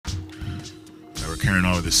we're carrying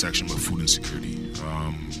on with this section about food insecurity.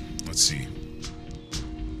 Let's see.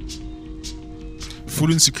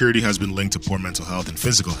 Food insecurity has been linked to poor mental health and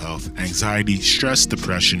physical health, anxiety, stress,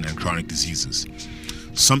 depression, and chronic diseases.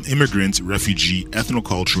 Some immigrant, refugee,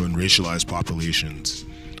 ethnocultural, and racialized populations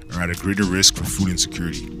are at a greater risk for food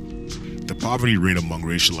insecurity. The poverty rate among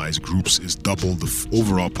racialized groups is double the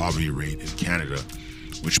overall poverty rate in Canada,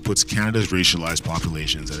 which puts Canada's racialized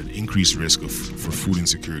populations at an increased risk for food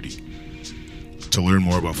insecurity. To learn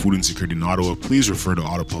more about food insecurity in Ottawa, please refer to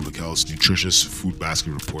Ottawa Public Health's Nutritious Food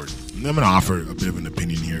Basket Report. And I'm going to offer a bit of an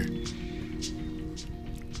opinion here.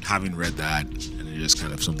 Having read that, and it just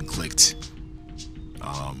kind of something clicked.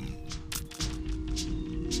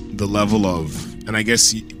 The level of, and I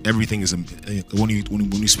guess everything is, when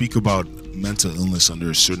you speak about mental illness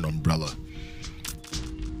under a certain umbrella,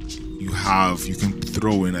 you can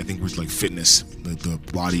throw in, I think, with like fitness, the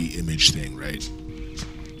body image thing, right?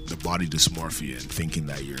 The body dysmorphia and thinking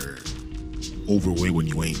that you're overweight when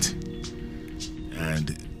you ain't.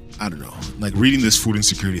 And I don't know, like reading this food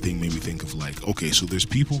insecurity thing made me think of like, okay, so there's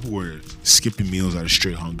people who are skipping meals out of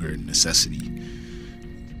straight hunger and necessity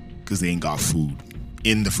because they ain't got food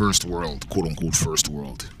in the first world, quote unquote first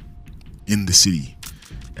world, in the city.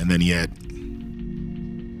 And then yet,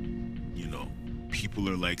 you know, people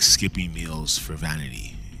are like skipping meals for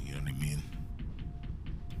vanity, you know what I mean?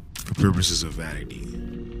 For purposes of vanity,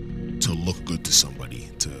 to look good to somebody,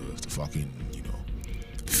 to fucking, you know,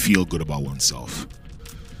 feel good about oneself.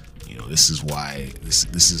 You know, this is why,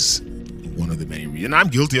 this is one of the many reasons, and I'm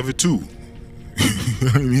guilty of it too. You know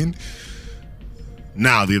what I mean?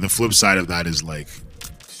 Now, the flip side of that is like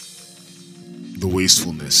the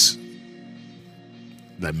wastefulness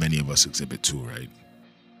that many of us exhibit too, right?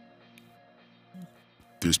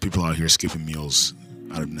 There's people out here skipping meals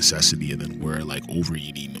out of necessity, and then we're like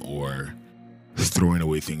overeating or throwing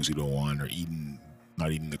away things we don't want, or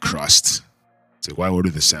not eating the crust. It's like, why order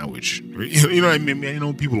the sandwich? You know what I mean? You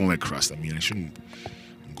know, people don't like crust. I mean, I shouldn't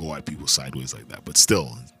go at people sideways like that, but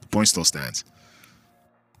still, the point still stands.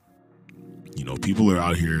 You know, people are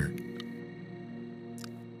out here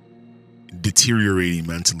deteriorating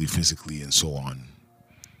mentally, physically, and so on.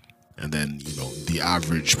 And then, you know, the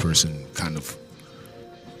average person kind of,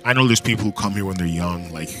 I know there's people who come here when they're young,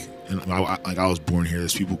 like I was born here.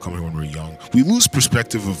 There's people who come here when we're young. We lose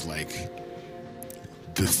perspective of like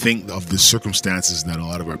the circumstances that a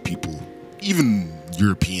lot of our people, even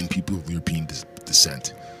European people of European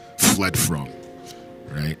descent, fled from,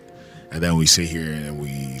 right? And then we sit here and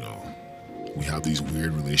we have these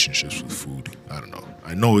weird relationships with food. I don't know.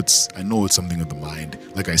 I know it's something of the mind.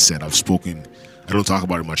 Like I said, I've spoken. I don't talk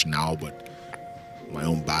about it much now, but my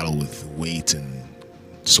own battle with weight and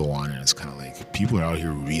so on, and it's kind of like people are out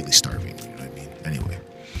here really starving. You know what I mean? Anyway.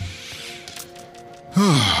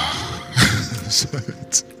 Oh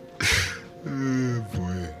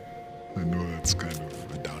boy, I know that's kind of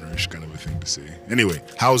a downerish kind of a thing to say. Anyway,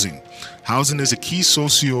 housing. Housing is a key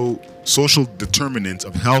social determinant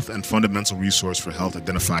of health and fundamental resource for health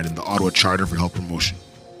identified in the Ottawa Charter for Health Promotion.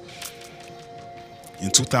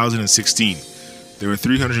 In 2016, there were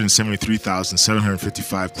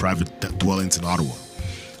 373,755 private dwellings in Ottawa.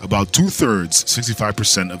 About 2/3,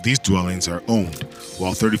 65% of these dwellings are owned,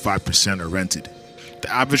 while 35% are rented.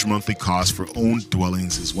 The average monthly cost for owned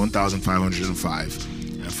dwellings is $1,505,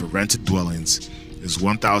 and for rented dwellings is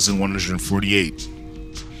 $1,148.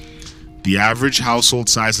 The average household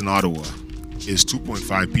size in Ottawa is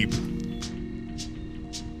 2.5 people.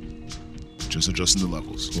 Just adjusting the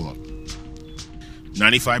levels. Hold up.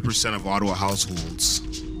 95% of Ottawa households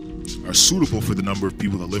are suitable for the number of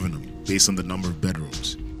people that live in them, based on the number of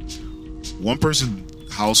bedrooms. One-person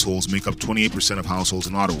households make up 28% of households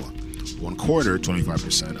in Ottawa. 1/4,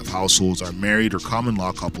 25% of households are married or common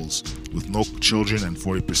law couples with no children, and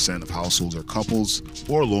 40% of households are couples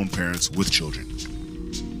or lone parents with children.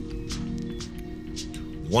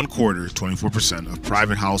 1/4, 24% of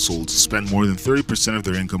private households spend more than 30% of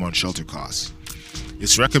their income on shelter costs.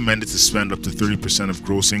 It's recommended to spend up to 30% of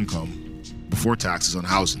gross income before taxes on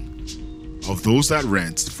housing. Of those that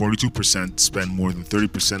rent, 42% spend more than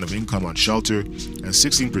 30% of income on shelter, and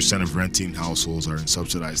 16% of renting households are in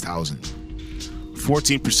subsidized housing.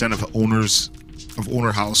 14% of owner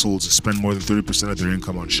households spend more than 30% of their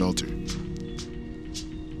income on shelter.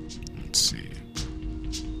 Let's see.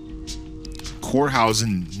 Core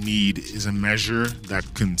housing need is a measure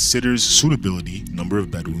that considers suitability, number of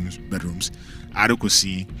bedrooms,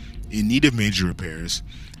 adequacy, in need of major repairs,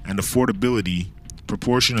 and affordability,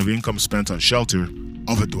 proportion of income spent on shelter,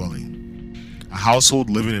 of a dwelling. A household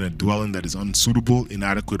living in a dwelling that is unsuitable,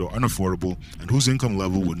 inadequate, or unaffordable, and whose income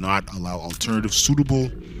level would not allow alternative suitable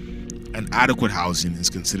and adequate housing is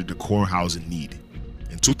considered a core housing need.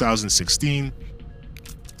 In 2016,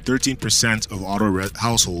 13% of auto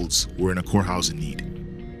households were in a core housing need.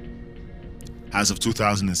 As of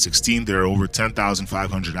 2016, there are over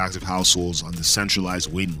 10,500 active households on the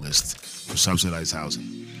centralized waiting list for subsidized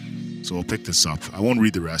housing. So we'll pick this up. I won't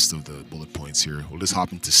read the rest of the bullet points here. We'll just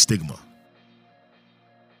hop into stigma.